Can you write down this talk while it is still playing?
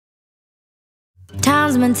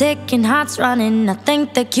Time's been ticking, heart's running. I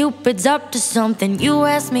think that Cupid's up to something. You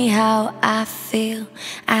ask me how I feel,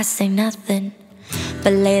 I say nothing.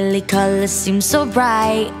 But lately colors seem so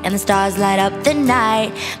bright, and the stars light up the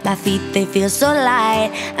night. My feet, they feel so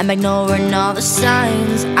light. I'm ignoring all the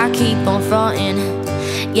signs, I keep on fronting.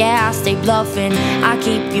 Yeah, I stay bluffing. I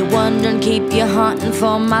keep you wondering, keep you hunting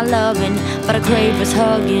for my loving. But I crave is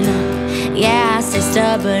hugging. Yeah, I stay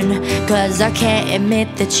stubborn, cause I can't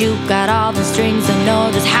admit that you got all the strings. I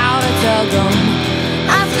know just how to tug them.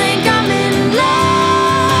 I think I'm in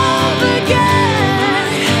love again.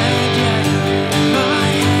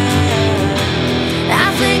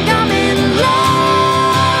 I think I'm in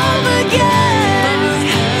love again.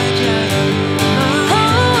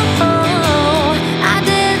 Oh, I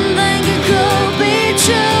didn't think it could be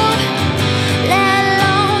true, let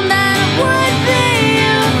alone that it would be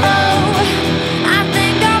you. Oh, I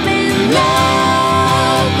think I'm in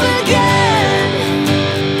love again.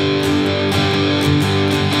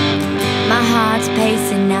 My heart's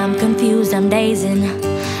pacing, I'm confused, I'm dazing.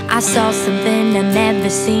 I saw something I've never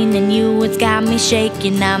seen in you, it's got me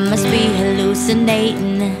shaking. I must be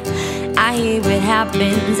hallucinating. I hear it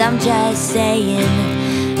happens, I'm just saying.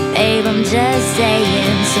 Babe, I'm just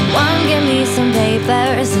saying. Someone give me some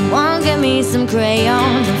paper, someone give me some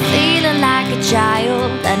crayons. I'm feeling like a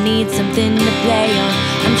child, I need something to play on.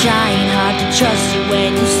 I'm trying hard to trust you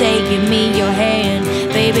when you say give me your hand.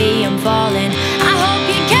 Baby, I'm falling, I hope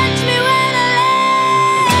you catch me when I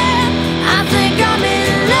land. I think I'm in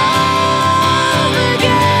love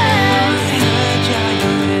again.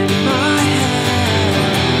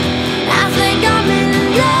 I think I'm in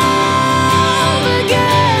love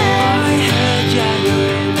again.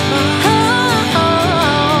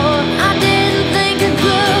 Oh, I didn't think it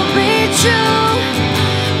could be true,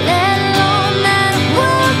 let alone that it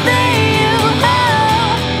would be you.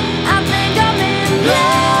 Oh, I think I'm in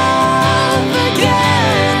love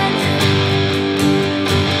again.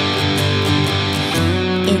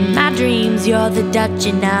 In my dreams, you're the Dutch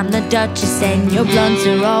and I'm the Duchess, and your blunts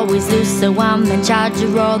are always loose, so I'm in charge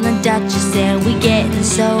of rolling Duchess. And we getting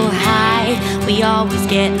so high, we always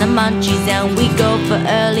get the munchies, and we go for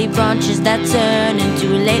early brunches that turn into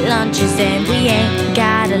late lunches. And we ain't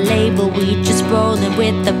got a label, we just rollin'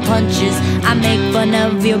 with the punches. I make fun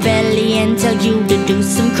of your belly and tell you to do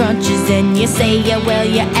some crunches, and you say, yeah, well,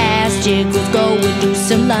 your ass jiggles, go and do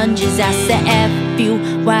some lunges. I say F you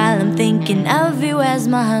while I'm thinking of you as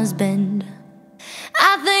my husband.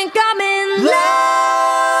 I think I'm in love.